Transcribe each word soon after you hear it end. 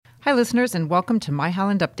Hi, listeners, and welcome to My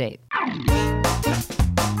Holland Update.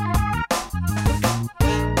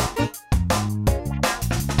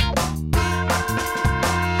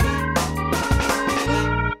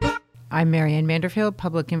 I'm Marianne Manderfield,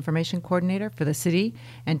 Public Information Coordinator for the city,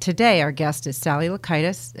 and today our guest is Sally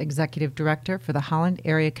Lakaitis, Executive Director for the Holland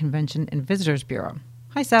Area Convention and Visitors Bureau.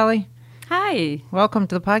 Hi, Sally. Hi. Welcome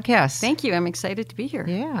to the podcast. Thank you. I'm excited to be here.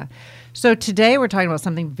 Yeah. So today we're talking about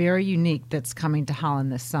something very unique that's coming to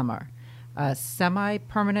Holland this summer, a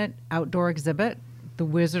semi-permanent outdoor exhibit, The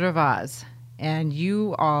Wizard of Oz. And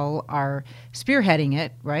you all are spearheading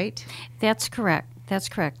it, right? That's correct.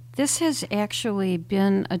 This has actually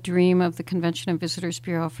been a dream of the Convention and Visitors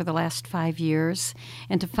Bureau for the last 5 years,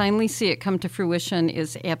 and to finally see it come to fruition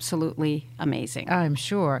is absolutely amazing. I'm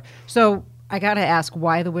sure. So I got to ask,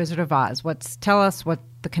 why The Wizard of Oz? Tell us what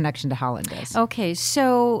the connection to Holland is. Okay,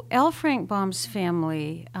 so L. Frank Baum's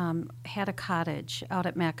family had a cottage out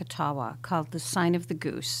at Maketawa called the Sign of the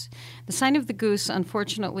Goose. The Sign of the Goose,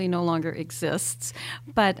 unfortunately, no longer exists,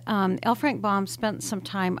 but L. Frank Baum spent some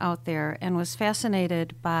time out there and was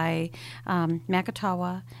fascinated by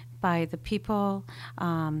Maketawa, by the people,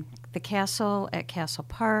 the castle at Castle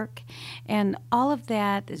Park, and all of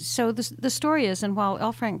that. So the story is, and while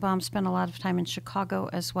L. Frank Baum spent a lot of time in Chicago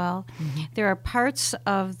as well, there are parts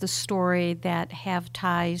of the story that have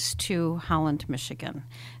ties to Holland, Michigan.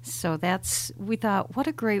 So we thought, what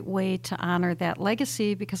a great way to honor that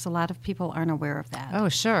legacy, because a lot of people aren't aware of that. Oh,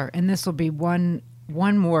 sure. And this will be one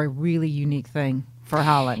more really unique thing for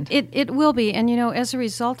Holland. It will be. And, as a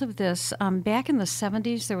result of this, back in the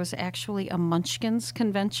 70s, there was actually a Munchkins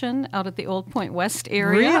convention out at the Old Point West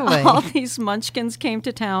area. Really? All these Munchkins came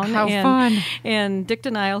to town. How fun. And Dick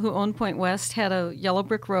Denial, who owned Point West, had a yellow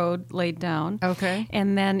brick road laid down. Okay.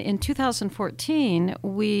 And then in 2014,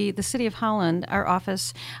 the City of Holland, our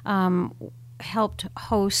office, helped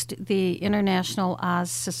host the International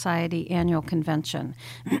Oz Society annual convention.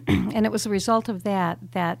 And it was a result of that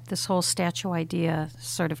this whole statue idea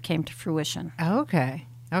sort of came to fruition. Okay.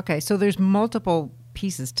 So there's multiple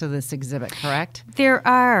pieces to this exhibit, correct? There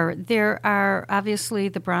are obviously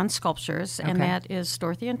the bronze sculptures, and that is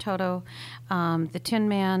Dorothy and Toto, the Tin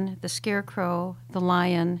Man, the Scarecrow, the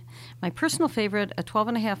Lion. My personal favorite, a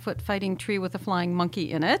 12-and-a-half-foot fighting tree with a flying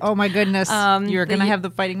monkey in it. Oh, my goodness. You're going to have the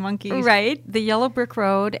fighting monkeys. Right. The Yellow Brick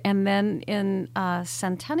Road. And then in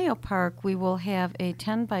Centennial Park, we will have a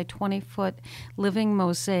 10 by 20-foot living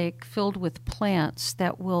mosaic filled with plants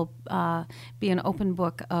that will be an open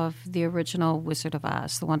book of the original Wizard of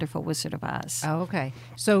Oz, the wonderful Wizard of Oz. Oh, okay.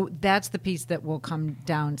 So that's the piece that will come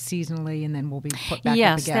down seasonally and then will be put back up again.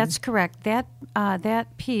 Yes, that's correct.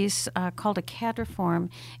 That piece, called a cadriform,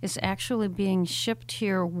 is actually being shipped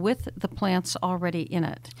here with the plants already in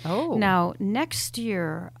it. Oh. Now, next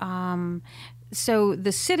year, so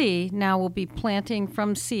the city now will be planting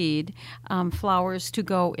from seed flowers to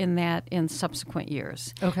go in subsequent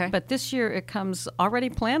years. Okay. But this year it comes already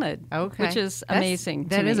planted, which is amazing.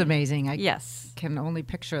 That is me. Amazing. Yes. Can only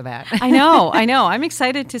picture that. I know. I'm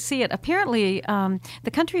excited to see it. Apparently,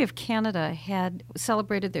 the country of Canada had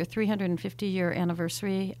celebrated their 350-year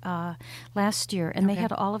anniversary last year, and they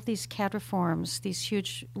had all of these cadriforms, these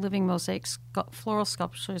huge living mosaic floral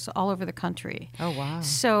sculptures all over the country. Oh, wow.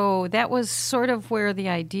 So that was sort of where the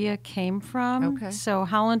idea came from. Okay. So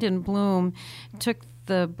Holland in Bloom took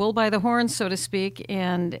the bull by the horns, so to speak,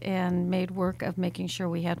 and made work of making sure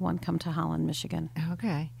we had one come to Holland, Michigan.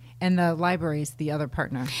 Okay. And the library is the other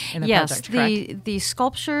partner in the project, correct? Yes, the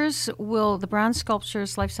sculptures the bronze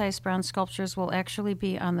sculptures, life-size bronze sculptures, will actually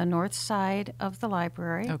be on the north side of the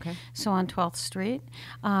library, so on 12th Street.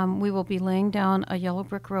 We will be laying down a yellow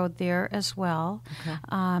brick road there as well,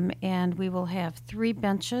 and we will have 3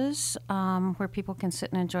 benches where people can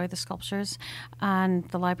sit and enjoy the sculptures on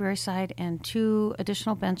the library side, and 2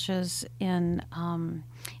 additional benches in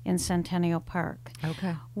Centennial Park.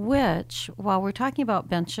 Okay. Which, while we're talking about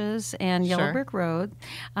benches and Yellow Brick Road,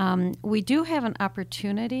 we do have an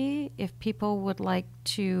opportunity if people would like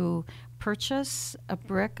to purchase a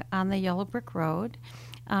brick on the Yellow Brick Road.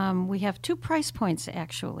 We have 2 price points,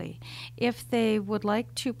 actually. If they would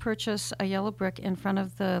like to purchase a yellow brick in front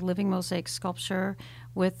of the living mosaic sculpture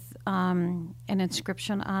with an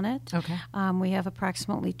inscription on it, we have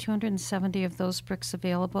approximately 270 of those bricks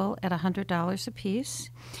available at $100 a piece.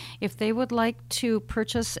 If they would like to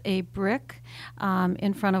purchase a brick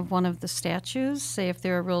in front of one of the statues, say if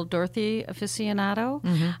they're a real Dorothy aficionado,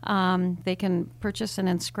 they can purchase an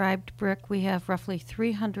inscribed brick. We have roughly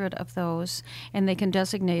 300 of those, and they can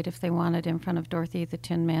designate if they want it in front of Dorothy, the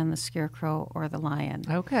Tin Man, the Scarecrow, or the Lion.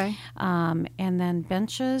 Okay. And then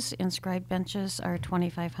benches, inscribed benches, are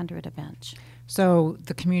 $2,500 a bench. So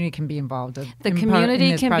the community can be involved. The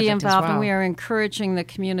community can be involved, well. and we are encouraging the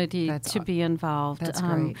community to be involved. That's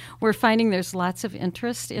great. We're finding there's lots of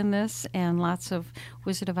interest in this and lots of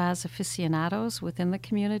Wizard of Oz aficionados within the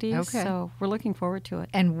community. Okay. So we're looking forward to it.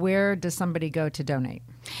 And where does somebody go to donate?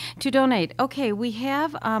 To donate, okay, we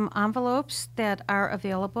have envelopes that are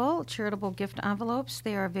available, charitable gift envelopes.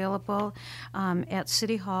 They are available at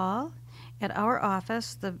City Hall, at our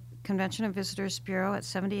office, the Convention and Visitors Bureau at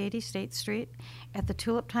 7080 State Street, at the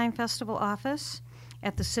Tulip Time Festival office,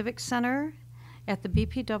 at the Civic Center, at the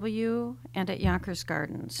BPW, and at Yonkers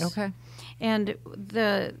Gardens. Okay. And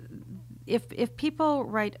if people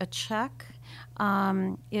write a check,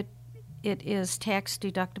 it is tax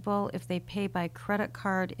deductible. If they pay by credit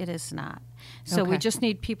card, it is not. So we just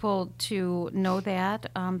need people to know that.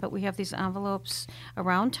 But we have these envelopes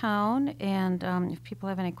around town, and if people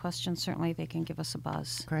have any questions, certainly they can give us a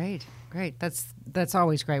buzz. Great. That's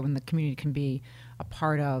always great when the community can be a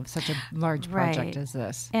part of such a large project as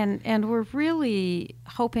this. And we're really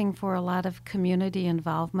hoping for a lot of community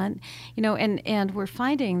involvement, and we're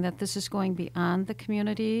finding that this is going beyond the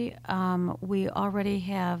community. We already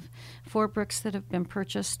have 4 bricks that have been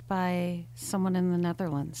purchased by someone in the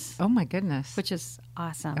Netherlands. Oh my goodness. Which is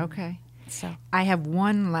awesome. Okay. So I have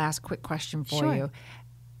one last quick question for you.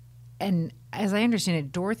 And as I understand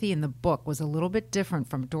it, Dorothy in the book was a little bit different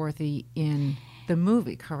from Dorothy in the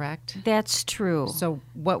movie, correct? That's true. So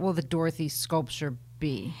what will the Dorothy sculpture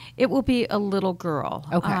be? It will be a little girl.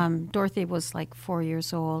 Okay. Dorothy was like 4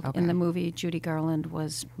 years old. Okay. In the movie, Judy Garland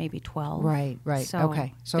was maybe 12. Right. So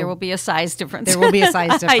So there will be a size difference. There will be a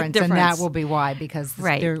size difference, difference. and that will be why, because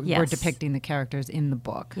we're Yes. depicting the characters in the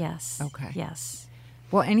book. Yes. Okay. Yes.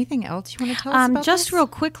 Well, anything else you want to tell us about Just this? real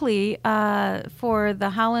quickly, for the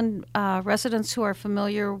Holland residents who are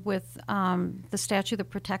familiar with the statue, the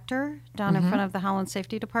Protector, down in front of the Holland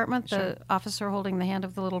Safety Department, the officer holding the hand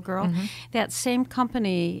of the little girl, that same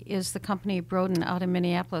company is the company Broden out in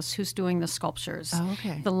Minneapolis who's doing the sculptures. Oh,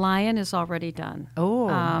 okay. The lion is already done. Oh,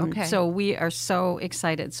 okay. So we are so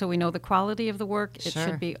excited. So we know the quality of the work. It Sure.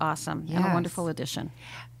 should be awesome and Yes. a wonderful addition.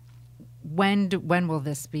 When will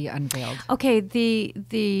this be unveiled? Okay,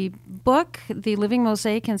 the book, The Living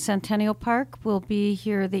Mosaic in Centennial Park, will be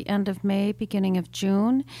here the end of May, beginning of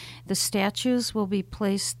June. The statues will be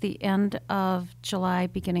placed the end of July,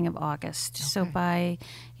 beginning of August. So by,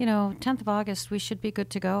 10th of August, we should be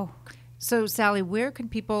good to go. So, Sally, where can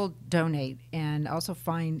people donate? And also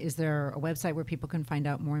is there a website where people can find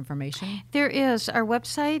out more information? There is. Our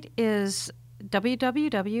website is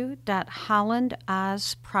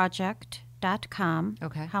www.hollandozproject.com.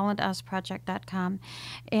 Okay. hollandozproject.com.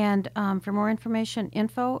 And for more information,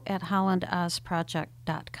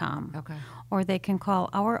 info@hollandozproject.com. Okay. Or they can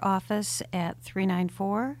call our office at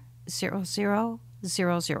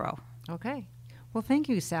 394-0000. Okay. Well, thank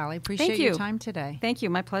you, Sally. Appreciate your time today. Thank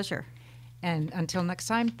you. My pleasure. And until next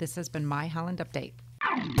time, this has been My Holland Update.